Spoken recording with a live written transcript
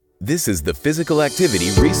This is the Physical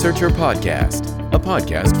Activity Researcher Podcast, a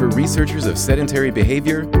podcast for researchers of sedentary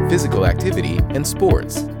behavior, physical activity, and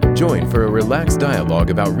sports. Join for a relaxed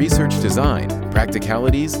dialogue about research design,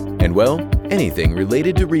 practicalities, and, well, anything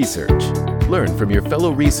related to research. Learn from your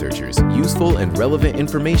fellow researchers useful and relevant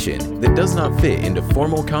information that does not fit into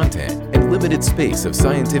formal content and limited space of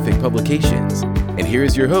scientific publications. And here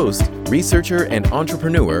is your host, researcher and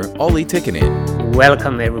entrepreneur, Olli Tikkanen.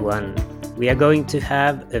 Welcome, everyone. We are going to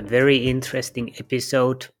have a very interesting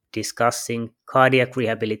episode discussing cardiac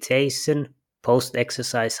rehabilitation,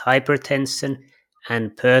 post-exercise hypertension,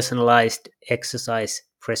 and personalized exercise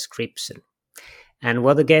prescription. And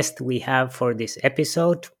what a guest we have for this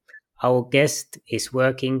episode. Our guest is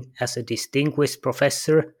working as a distinguished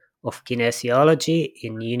professor of kinesiology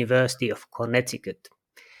in University of Connecticut.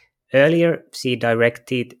 Earlier, she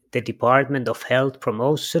directed the Department of Health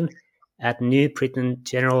Promotion at New Britain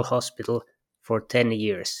General Hospital for 10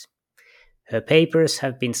 years. Her papers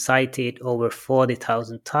have been cited over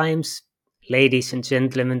 40,000 times. Ladies and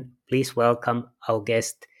gentlemen, please welcome our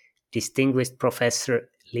guest, distinguished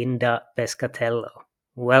Professor Linda Pescatello.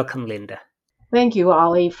 Welcome, Linda. Thank you,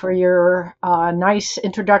 Olli, for your nice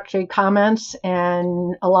introductory comments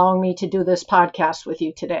and allowing me to do this podcast with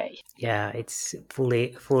you today. Yeah, it's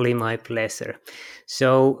fully my pleasure.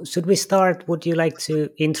 So, should we start? Would you like to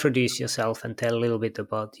introduce yourself and tell a little bit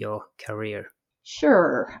about your career?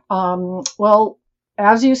 Sure. Well,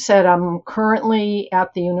 as you said, I'm currently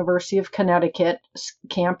at the University of Connecticut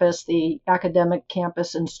campus, the academic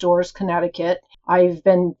campus in Storrs, Connecticut. I've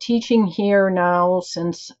been teaching here now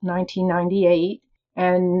since 1998.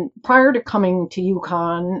 And prior to coming to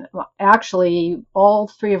UConn, actually, all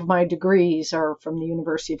three of my degrees are from the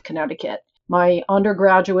University of Connecticut. My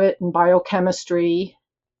undergraduate in biochemistry,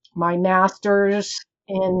 my master's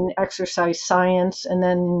in exercise science, and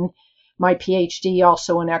then my PhD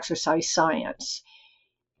also in exercise science.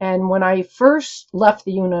 And when I first left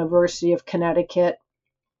the University of Connecticut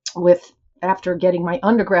after getting my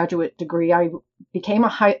undergraduate degree, I became a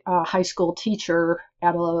high school teacher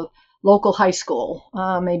at a local high school,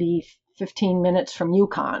 maybe 15 minutes from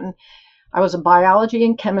UConn. I was a biology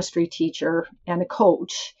and chemistry teacher and a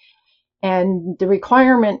coach. And the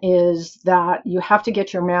requirement is that you have to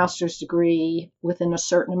get your master's degree within a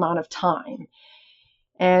certain amount of time.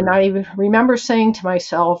 And I remember saying to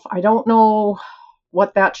myself, I don't know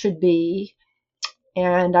what that should be.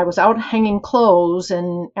 And I was out hanging clothes,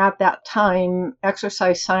 and at that time,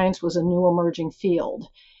 exercise science was a new emerging field.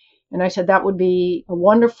 And I said that would be a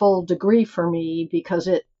wonderful degree for me because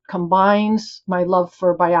it combines my love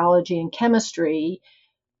for biology and chemistry,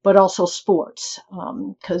 but also sports.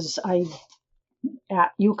 Because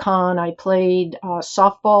at UConn, I played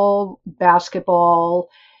softball, basketball,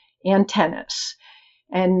 and tennis.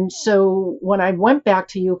 And so when I went back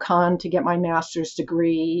to UConn to get my master's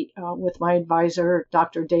degree with my advisor,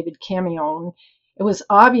 Dr. David Camion, it was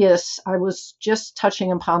obvious I was just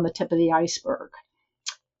touching upon the tip of the iceberg.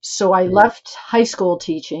 So I left high school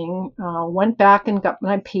teaching, went back and got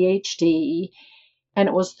my PhD, and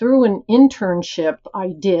it was through an internship I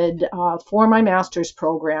did for my master's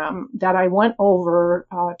program that I went over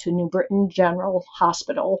to New Britain General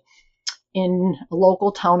Hospital in a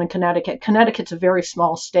local town in Connecticut. Connecticut's a very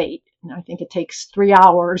small state, and I think it takes 3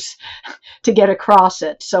 hours to get across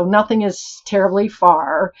it, so nothing is terribly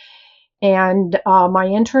far. And my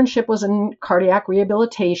internship was in cardiac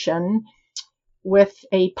rehabilitation with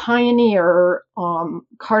a pioneer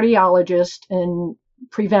cardiologist in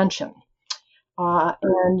prevention.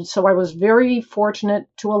 And so I was very fortunate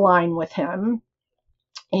to align with him,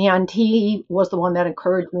 and he was the one that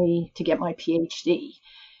encouraged me to get my PhD,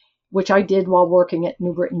 which I did while working at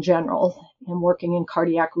New Britain General and working in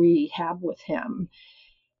cardiac rehab with him.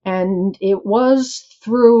 And it was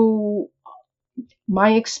through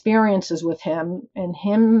my experiences with him and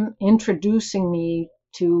him introducing me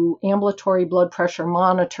to ambulatory blood pressure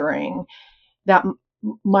monitoring that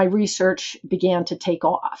my research began to take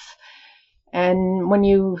off. And when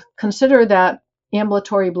you consider that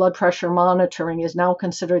ambulatory blood pressure monitoring is now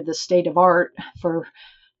considered the state of art for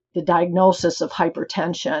the diagnosis of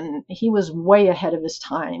hypertension, he was way ahead of his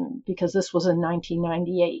time because this was in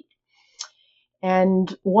 1998.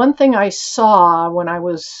 And one thing I saw when I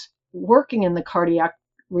was working in the cardiac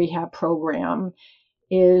rehab program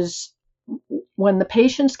is when the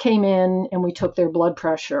patients came in and we took their blood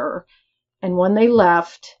pressure, and when they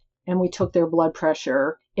left and we took their blood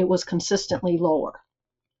pressure, it was consistently lower.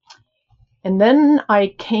 And then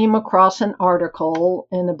I came across an article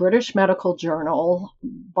in the British Medical Journal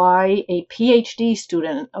by a PhD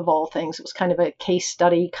student, of all things. It was kind of a case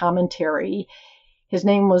study commentary. His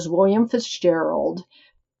name was William Fitzgerald.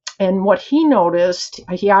 And what he noticed,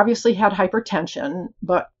 he obviously had hypertension,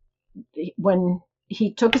 but when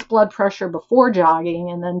he took his blood pressure before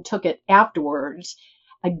jogging and then took it afterwards,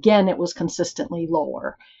 again, it was consistently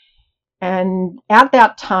lower. And at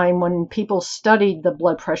that time, when people studied the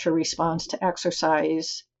blood pressure response to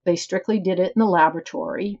exercise, they strictly did it in the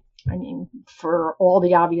laboratory. I mean, for all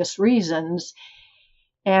the obvious reasons.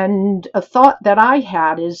 And a thought that I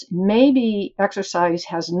had is maybe exercise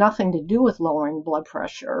has nothing to do with lowering blood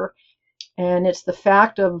pressure, and it's the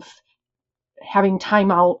fact of having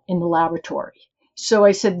time out in the laboratory. So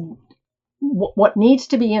I said, what needs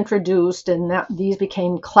to be introduced, and that these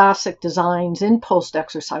became classic designs in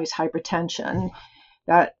post-exercise hypertension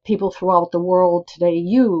that people throughout the world today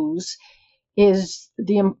use, is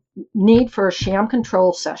the need for a sham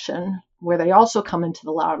control session where they also come into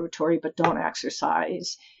the laboratory but don't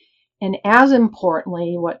exercise. And as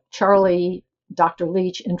importantly, what Dr.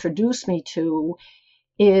 Leach introduced me to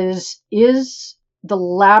is the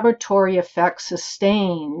laboratory effect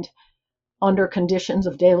sustained under conditions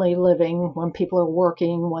of daily living, when people are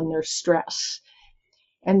working, when there's stress.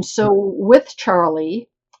 And so with Charlie,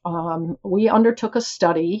 we undertook a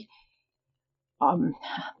study.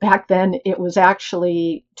 Back then, it was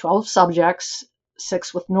actually 12 subjects,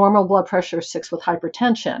 6 with normal blood pressure, 6 with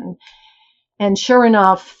hypertension. And sure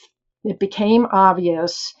enough, it became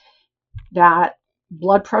obvious that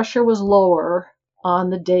blood pressure was lower on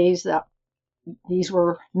the days that these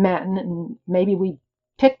were men, and maybe we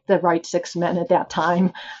picked the right 6 men at that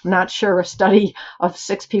time. I'm not sure a study of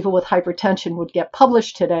 6 people with hypertension would get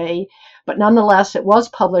published today, but nonetheless, it was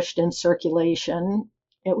published in Circulation.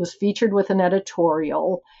 It was featured with an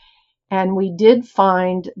editorial, and we did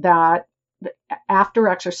find that after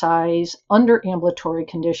exercise, under ambulatory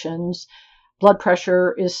conditions, blood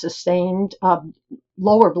pressure is sustained,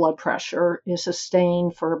 lower blood pressure is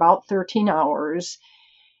sustained for about 13 hours,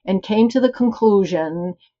 and came to the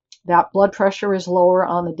conclusion that blood pressure is lower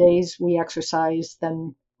on the days we exercise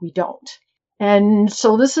than we don't. And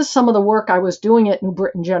so this is some of the work I was doing at New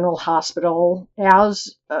Britain General Hospital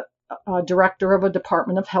as a director of a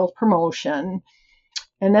Department of Health Promotion.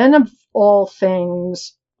 And then, of all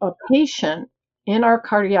things, a patient in our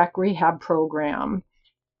cardiac rehab program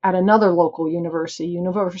at another local university,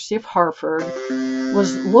 University of Hartford,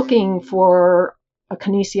 was looking for a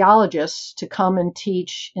kinesiologist to come and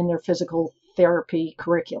teach in their physical therapy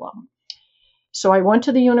curriculum. So I went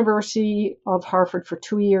to the University of Hartford for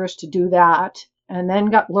 2 years to do that, and then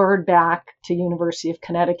got lured back to University of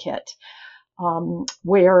Connecticut,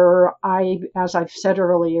 where I, as I've said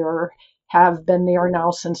earlier, have been there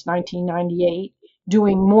now since 1998,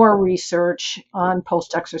 doing more research on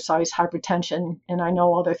post-exercise hypertension, and I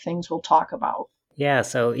know other things we'll talk about. Yeah,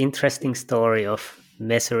 so interesting story of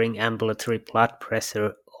measuring ambulatory blood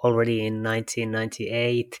pressure already in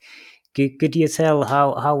 1998. Could you tell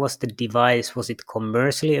how was the device? Was it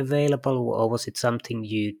commercially available, or was it something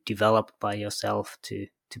you developed by yourself to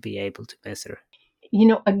be able to measure? You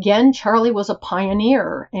know, again, Charlie was a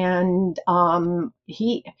pioneer, and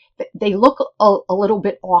they look a little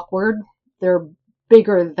bit awkward. They're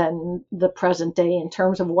bigger than the present day in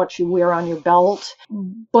terms of what you wear on your belt,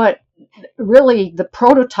 but really the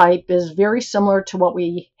prototype is very similar to what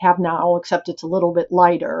we have now, except it's a little bit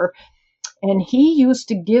lighter. And he used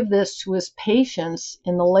to give this to his patients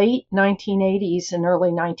in the late 1980s and early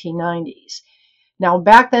 1990s. Now,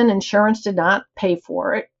 back then, insurance did not pay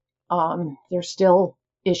for it. There's still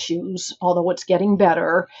issues, although it's getting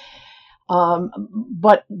better.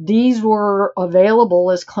 But these were available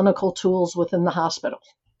as clinical tools within the hospital.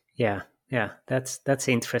 Yeah, that's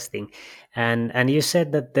interesting. And you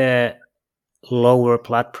said that the lower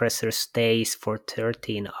blood pressure stays for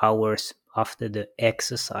 13 hours after the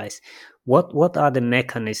exercise. What are the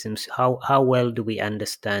mechanisms? How well do we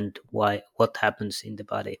understand what happens in the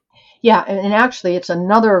body? Yeah, and actually it's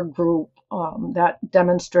another group that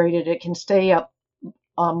demonstrated it can stay up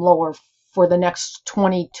lower for the next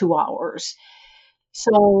 22 hours.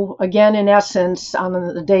 So again, in essence, on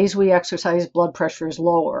the days we exercise, blood pressure is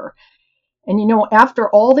lower. And you know, after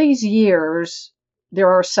all these years,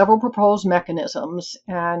 there are several proposed mechanisms,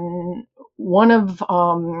 and one of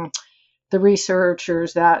the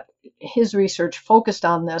researchers that his research focused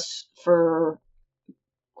on this for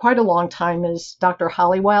quite a long time is Dr.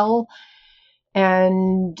 Halliwell.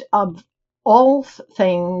 And of all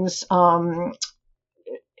things,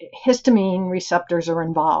 histamine receptors are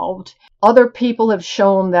involved. Other people have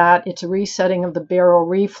shown that it's a resetting of the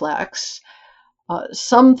baroreflex.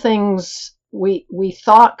 Some things we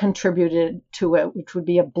thought contributed to it, which would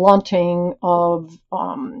be a blunting of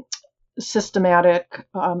systematic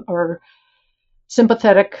or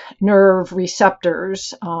sympathetic nerve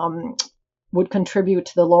receptors would contribute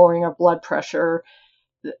to the lowering of blood pressure.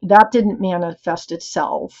 That didn't manifest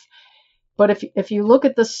itself. But if you look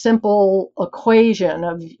at the simple equation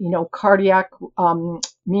of, cardiac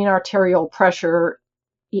mean arterial pressure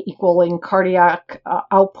equaling cardiac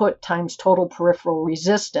output times total peripheral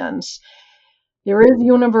resistance, there is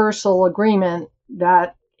universal agreement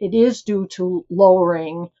that it is due to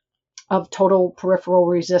lowering of total peripheral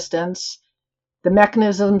resistance. The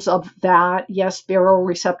mechanisms of that, yes,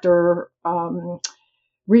 baroreceptor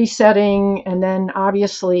resetting, and then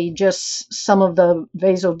obviously just some of the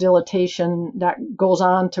vasodilatation that goes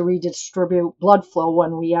on to redistribute blood flow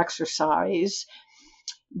when we exercise.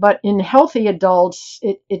 But in healthy adults,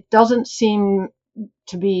 it doesn't seem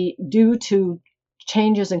to be due to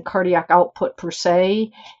changes in cardiac output per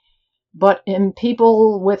se, but in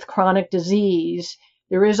people with chronic disease,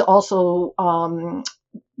 there is also,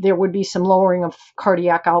 there would be some lowering of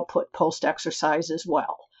cardiac output post-exercise as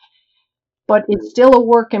well. But it's still a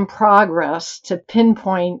work in progress to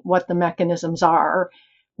pinpoint what the mechanisms are,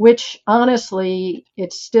 which honestly,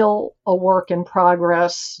 it's still a work in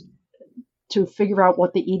progress to figure out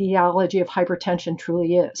what the etiology of hypertension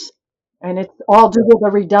truly is. And it's all due to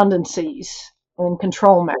the redundancies and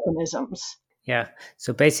control mechanisms. Yeah,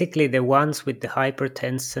 so basically the ones with the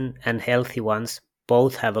hypertension and healthy ones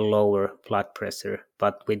both have a lower blood pressure,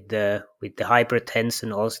 but with the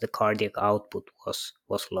hypertension also the cardiac output was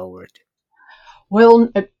lowered. Well,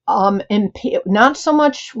 not so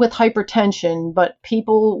much with hypertension, but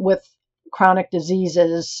people with chronic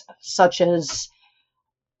diseases such as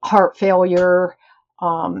heart failure,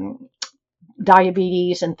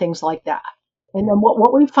 diabetes, and things like that. And then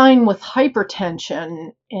what we find with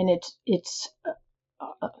hypertension, and it's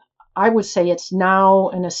I would say it's now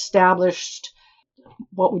an established,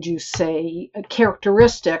 what would you say, a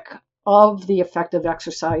characteristic of the effect of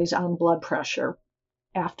exercise on blood pressure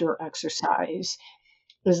after exercise,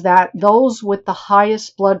 is that those with the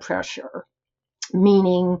highest blood pressure,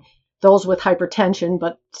 meaning those with hypertension,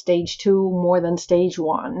 but stage 2 more than stage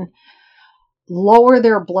 1, lower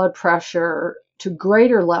their blood pressure to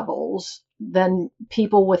greater levels than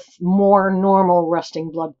people with more normal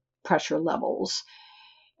resting blood pressure levels.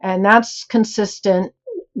 And that's consistent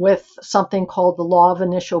with something called the law of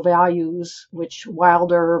initial values, which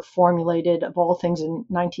Wilder formulated, of all things, in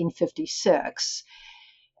 1956.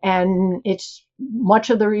 And it's much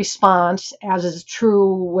of the response, as is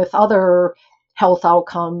true with other health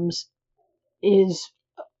outcomes, is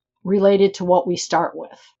related to what we start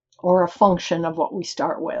with, or a function of what we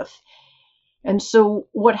start with. And so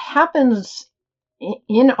what happens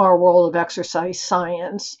in our world of exercise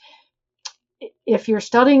science, if you're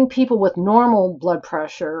studying people with normal blood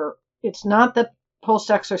pressure, it's not that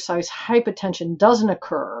post-exercise hypotension doesn't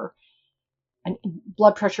occur, and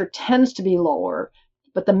blood pressure tends to be lower,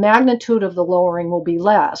 but the magnitude of the lowering will be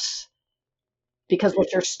less because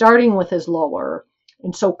what you're starting with is lower.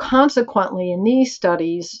 And so consequently, in these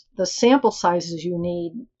studies, the sample sizes you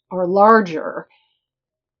need are larger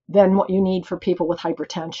than what you need for people with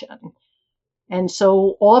hypertension. And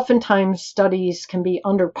so oftentimes studies can be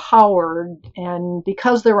underpowered, and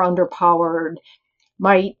because they're underpowered,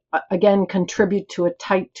 might again contribute to a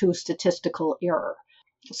type 2 statistical error.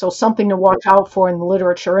 So something to watch out for in the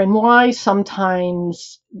literature, and why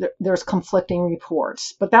sometimes there's conflicting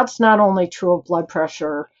reports. But that's not only true of blood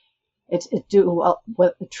pressure, it's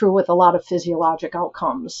true with a lot of physiologic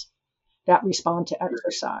outcomes that respond to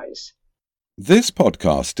exercise. This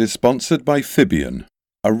podcast is sponsored by Fibion,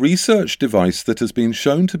 a research device that has been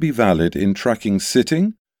shown to be valid in tracking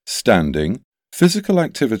sitting, standing, physical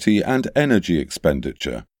activity and energy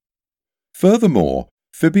expenditure. Furthermore,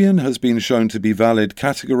 Fibion has been shown to be valid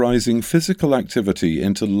categorizing physical activity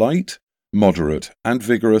into light, moderate, and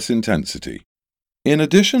vigorous intensity. In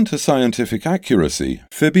addition to scientific accuracy,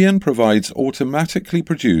 Fibion provides automatically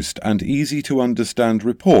produced and easy-to-understand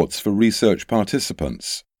reports for research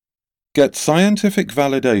participants. Get scientific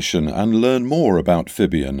validation and learn more about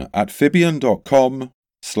Fibion at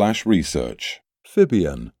fibion.com/research.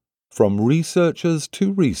 Fibion, from researchers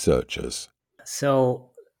to researchers.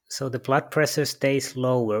 So the blood pressure stays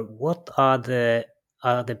lower. What are the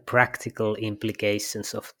practical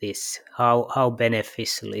implications of this? How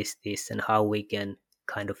beneficial is this, and how we can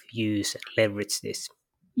kind of use and leverage this?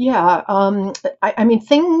 Yeah, I mean,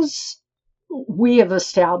 things we have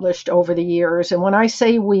established over the years, and when I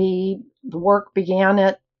say we, the work began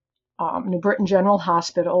at New Britain General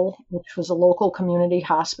Hospital, which was a local community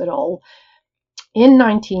hospital. In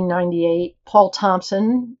 1998, Paul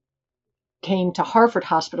Thompson came to Hartford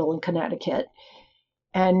Hospital in Connecticut,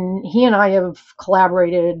 And he and I have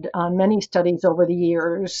collaborated on many studies over the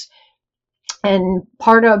years. And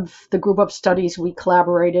part of the group of studies we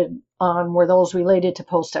collaborated on were those related to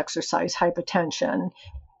post-exercise hypotension.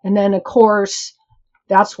 And then, of course,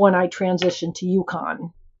 that's when I transitioned to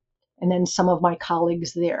UConn and then some of my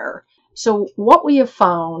colleagues there. So what we have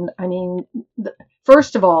found,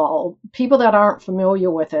 first of all, people that aren't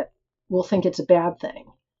familiar with it will think it's a bad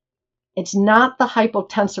thing. It's not the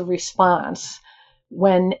hypotensive response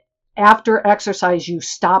when after exercise you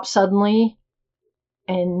stop suddenly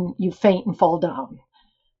and you faint and fall down.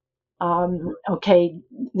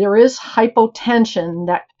 There is hypotension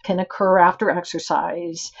that can occur after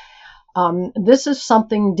exercise. This is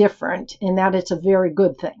something different in that it's a very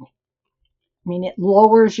good thing. It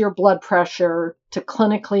lowers your blood pressure to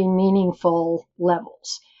clinically meaningful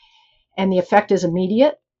levels. And the effect is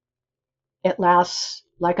immediate. It lasts,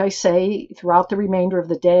 like I say, throughout the remainder of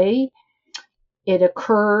the day. It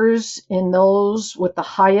occurs in those with the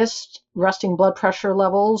highest resting blood pressure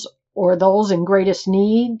levels or those in greatest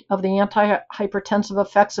need of the antihypertensive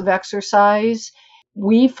effects of exercise.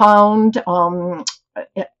 We found,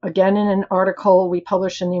 again in an article we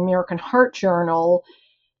published in the American Heart Journal,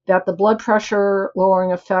 that the blood pressure lowering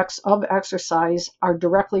effects of exercise are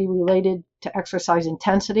directly related to exercise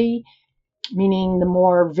intensity, meaning the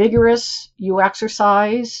more vigorous you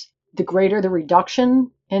exercise, the greater the reduction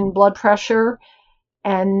in blood pressure.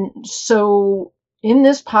 And so in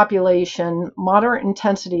this population, moderate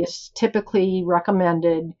intensity is typically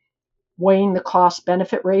recommended, weighing the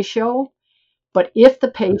cost-benefit ratio. But if the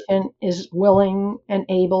patient is willing and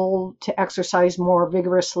able to exercise more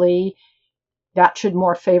vigorously, that should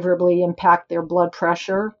more favorably impact their blood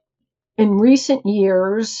pressure. In recent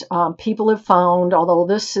years, people have found, although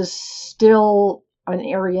this is still an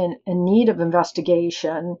area in need of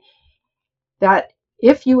investigation, that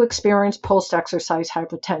if you experience post-exercise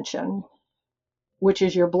hypotension, which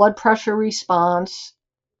is your blood pressure response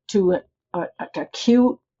to an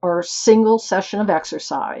acute or single session of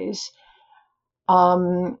exercise,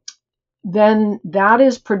 then that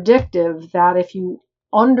is predictive that if you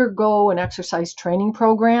undergo an exercise training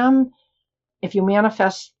program, if you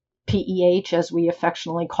manifest PEH, as we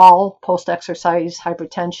affectionately call post-exercise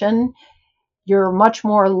hypertension, you're much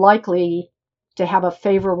more likely to have a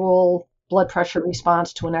favorable blood pressure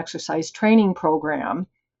response to an exercise training program.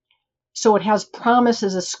 So it has promise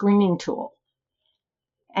as a screening tool.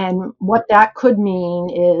 And what that could mean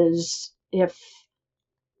is if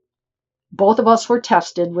both of us were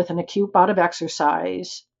tested with an acute bout of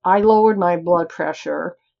exercise, I lowered my blood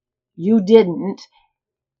pressure, you didn't,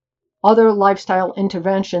 other lifestyle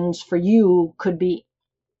interventions for you could be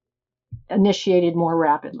initiated more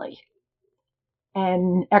rapidly.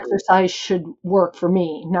 And exercise should work for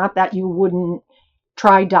me. Not that you wouldn't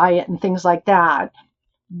try diet and things like that,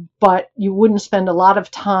 but you wouldn't spend a lot of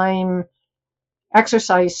time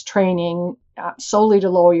exercise training solely to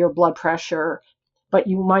lower your blood pressure, but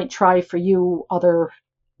you might try for you other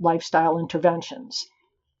lifestyle interventions.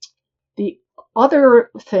 The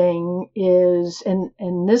other thing is,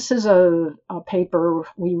 and this is a paper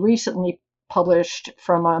we recently published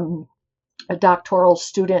from a doctoral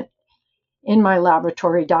student in my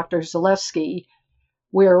laboratory, Dr. Zalewski,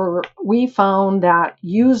 where we found that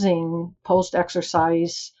using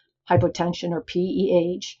post-exercise hypotension or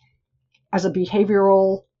PEH as a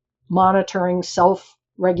behavioral monitoring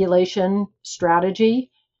self-regulation strategy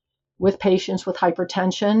with patients with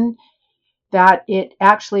hypertension, that it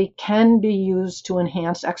actually can be used to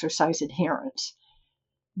enhance exercise adherence.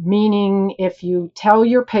 Meaning, if you tell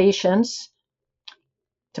your patients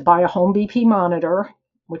to buy a home BP monitor,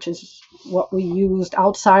 which is what we used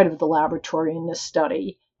outside of the laboratory in this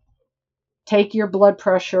study, take your blood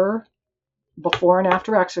pressure before and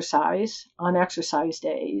after exercise on exercise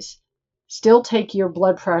days, still take your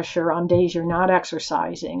blood pressure on days you're not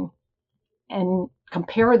exercising, and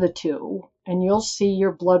compare the two, and you'll see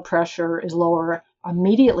your blood pressure is lower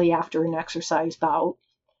immediately after an exercise bout,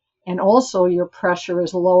 and also your pressure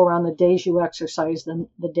is lower on the days you exercise than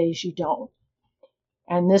the days you don't.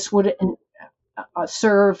 And this would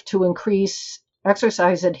serve to increase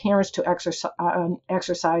exercise adherence to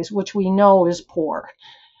exercise, which we know is poor.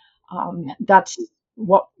 That's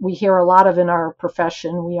what we hear a lot of in our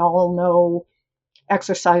profession. We all know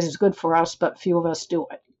exercise is good for us, but few of us do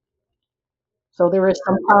it. So there is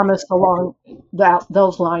some promise along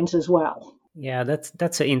those lines as well. Yeah,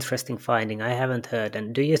 that's an interesting finding. I haven't heard.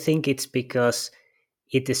 And do you think it's because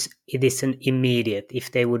it is an immediate?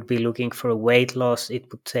 If they would be looking for a weight loss, it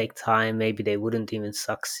would take time. Maybe they wouldn't even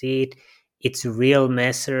succeed. It's a real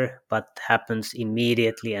measure, but happens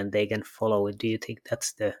immediately, and they can follow it. Do you think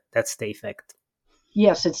that's the effect?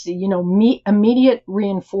 Yes, it's, immediate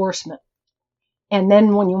reinforcement. And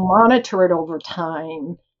then when you monitor it over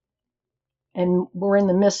time, and we're in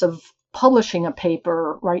the midst of publishing a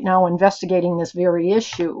paper right now investigating this very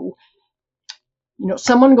issue,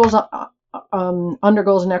 someone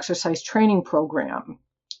undergoes an exercise training program.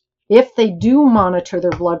 If they do monitor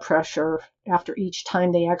their blood pressure after each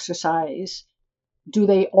time they exercise, do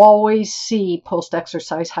they always see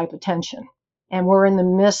post-exercise hypotension? And we're in the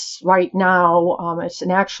midst right now, it's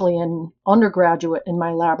actually an undergraduate in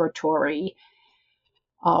my laboratory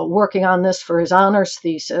working on this for his honors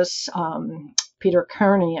thesis, Peter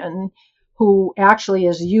Kernian, who actually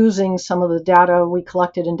is using some of the data we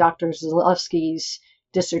collected in Dr. Zalewski's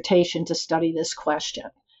dissertation to study this question.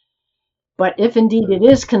 But if indeed it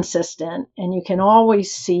is consistent, and you can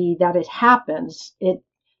always see that it happens, it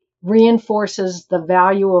reinforces the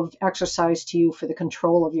value of exercise to you for the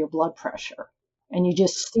control of your blood pressure. And you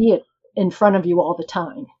just see it in front of you all the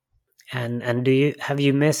time. And have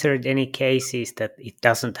you measured any cases that it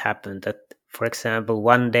doesn't happen? That, for example,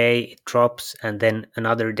 one day it drops and then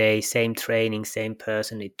another day, same training, same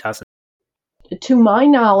person, it doesn't? To my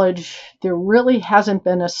knowledge, there really hasn't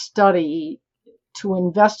been a study to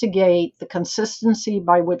investigate the consistency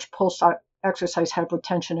by which post-exercise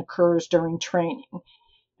hypertension occurs during training.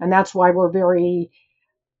 And that's why we're very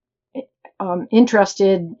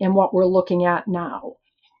interested in what we're looking at now.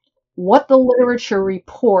 What the literature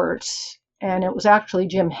reports, and it was actually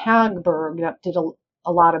Jim Hagberg that did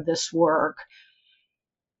a lot of this work,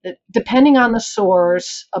 depending on the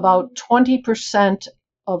source, about 20%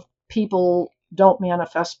 of people don't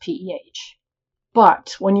manifest PEH.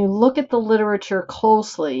 But when you look at the literature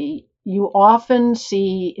closely, you often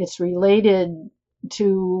see it's related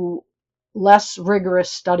to less rigorous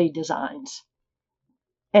study designs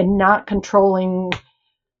and not controlling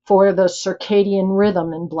for the circadian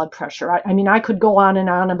rhythm in blood pressure. I could go on and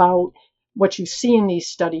on about what you see in these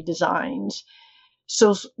study designs.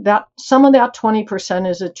 So that some of that 20%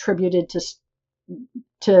 is attributed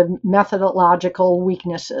to methodological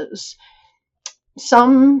weaknesses.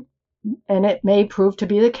 Some, and it may prove to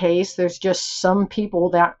be the case, there's just some people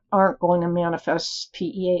that aren't going to manifest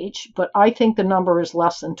PEH, but I think the number is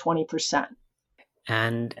less than 20%.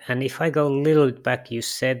 And if I go a little bit back, you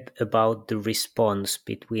said about the response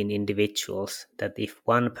between individuals, that if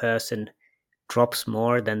one person drops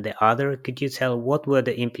more than the other, could you tell what were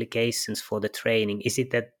the implications for the training? Is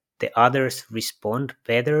it that the others respond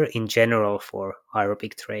better in general for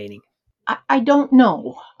aerobic training? I don't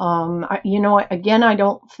know. Again, I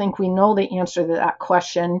don't think we know the answer to that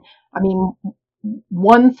question.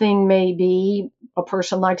 One thing may be a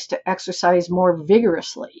person likes to exercise more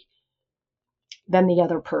vigorously than the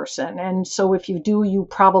other person. And so if you do, you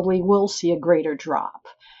probably will see a greater drop.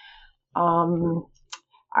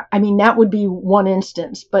 That would be one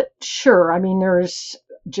instance. But sure, there's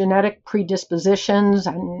genetic predispositions,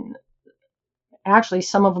 and actually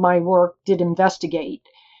some of my work did investigate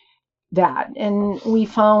that. And we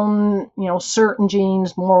found, certain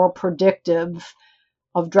genes more predictive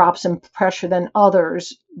of drops in pressure than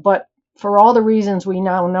others. But for all the reasons we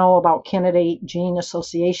now know about candidate gene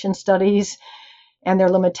association studies and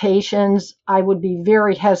their limitations, I would be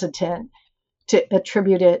very hesitant to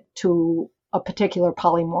attribute it to a particular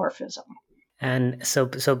polymorphism. And so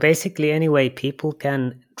basically, anyway, people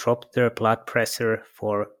can drop their blood pressure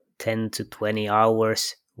for 10 to 20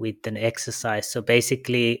 hours with an exercise. So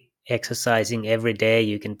basically, exercising every day,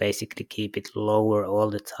 you can basically keep it lower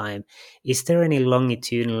all the time. Is there any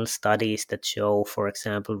longitudinal studies that show, for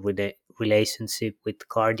example, with a relationship with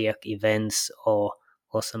cardiac events or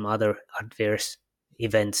some other adverse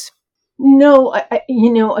events? No,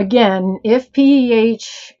 again, if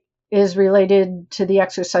PEH is related to the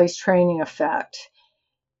exercise training effect,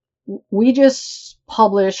 we just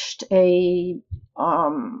published a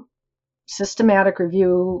systematic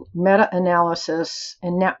review, meta-analysis,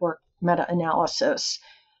 and network meta-analysis.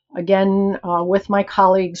 Again, with my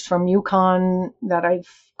colleagues from UConn that I've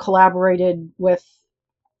collaborated with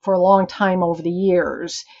for a long time over the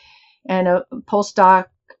years. And a postdoc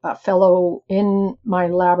fellow in my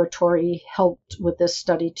laboratory helped with this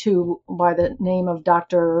study too, by the name of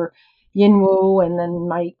Dr. Yin Wu, and then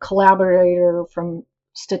my collaborator from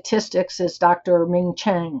statistics is Dr. Ming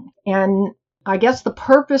Cheng. And I guess the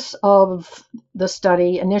purpose of the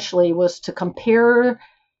study initially was to compare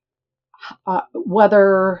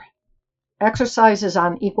whether exercise is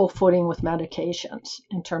on equal footing with medications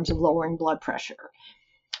in terms of lowering blood pressure.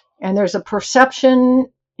 And there's a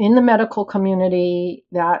perception in the medical community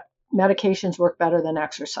that medications work better than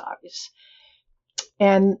exercise.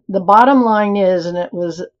 And the bottom line is, and it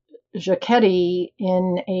was Giacchetti,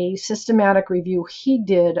 in a systematic review he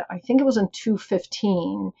did, I think it was in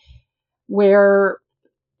 2015, where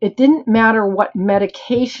it didn't matter what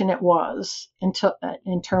medication it was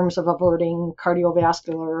in terms of averting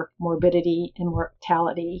cardiovascular morbidity and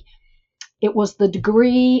mortality. It was the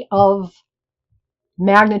degree of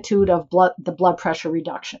magnitude of the blood pressure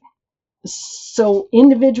reduction. So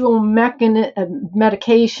individual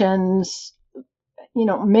medications,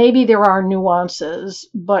 maybe there are nuances,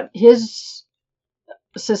 but his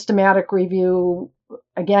systematic review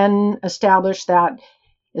again established that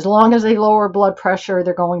as long as they lower blood pressure,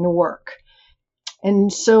 they're going to work.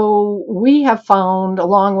 And so we have found,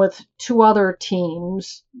 along with 2 other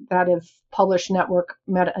teams that have published network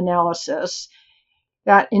meta-analysis,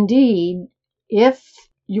 that indeed, if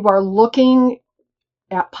you are looking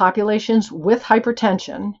at populations with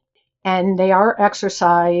hypertension, and they are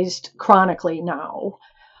exercised chronically now,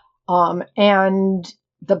 and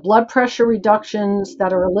the blood pressure reductions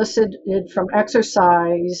that are elicited from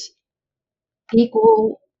exercise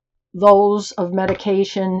equal those of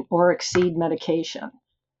medication or exceed medication.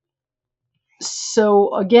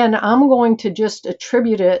 So again, I'm going to just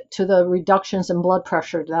attribute it to the reductions in blood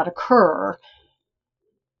pressure that occur.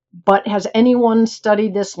 But has anyone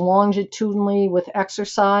studied this longitudinally with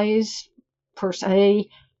exercise per se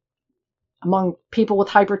among people with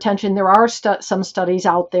hypertension? There are some studies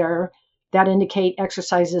out there that indicate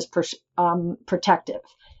exercise is protective.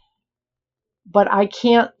 But I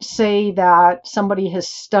can't say that somebody has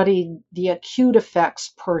studied the acute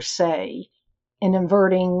effects per se in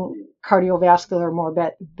inverting cardiovascular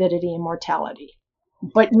morbidity and mortality.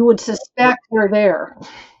 But you would suspect they're there.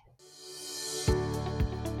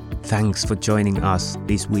 Thanks for joining us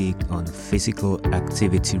this week on Physical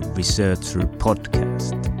Activity Researcher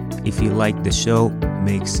Podcast. If you like the show,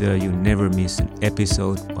 make sure you never miss an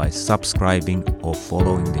episode by subscribing or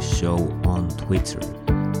following the show on Twitter.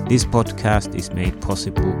 This podcast is made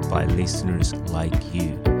possible by listeners like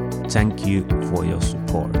you. Thank you for your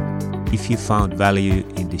support. If you found value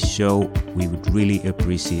in the show, we would really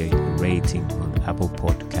appreciate a rating on Apple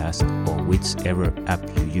Podcasts or whichever app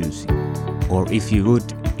you're using. Or if you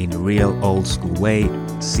would, in a real old school way,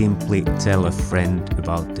 simply tell a friend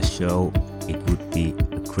about the show. It would be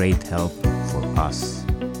a great help for us.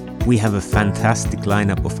 We have a fantastic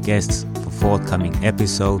lineup of guests for forthcoming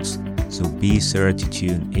episodes, so be sure to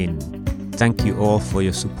tune in. Thank you all for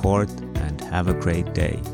your support and have a great day.